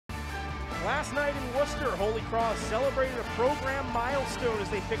Last night in Worcester, Holy Cross celebrated a program milestone as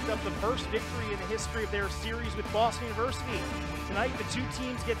they picked up the first victory in the history of their series with Boston University. Tonight, the two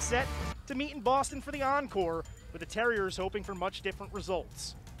teams get set to meet in Boston for the encore, with the Terriers hoping for much different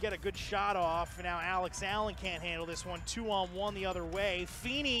results. Get a good shot off, and now Alex Allen can't handle this one. 2-on-1 the other way.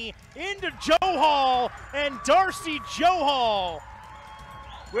 Feeney into Johal, and Darcy Johal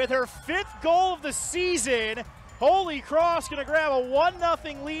with her 5th goal of the season. Holy Cross going to grab a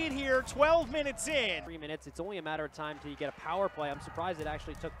 1-0 lead here, 12 minutes in. 3 minutes, it's only a matter of time till you get a power play. I'm surprised it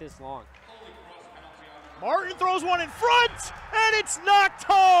actually took this long. Martin throws one in front, and it's knocked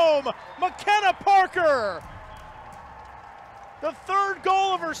home. McKenna Parker, the 3rd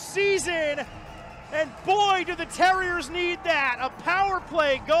goal of her season, and boy, do the Terriers need that. A power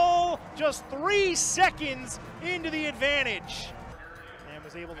play goal just 3 seconds into the advantage. And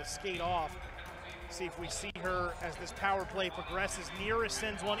was able to skate off. See if we see her as this power play progresses. Nearest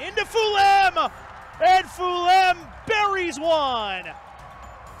sends one into Fulham, and Fulham buries one.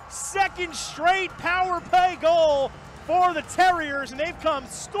 2nd straight power play goal for the Terriers, and they've come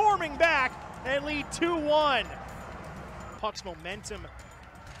storming back and lead 2-1. Puck's momentum,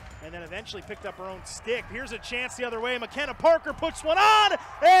 and then eventually picked up her own stick. Here's a chance the other way. McKenna Parker puts one on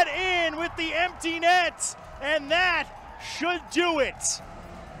and in with the empty net, and that should do it.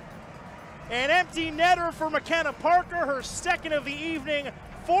 An empty netter for McKenna Parker, her 2nd of the evening,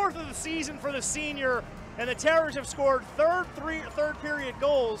 4th of the season for the senior, and the Terriers have scored three third period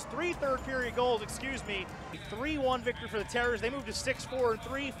goals, 3-1 victory for the Terriers. They moved to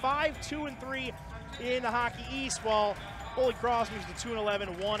 6-4-3, 5-2-3 in the Hockey East, while Holy Cross moves to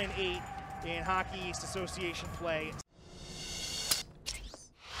 2-11, 1-8 in Hockey East Association play.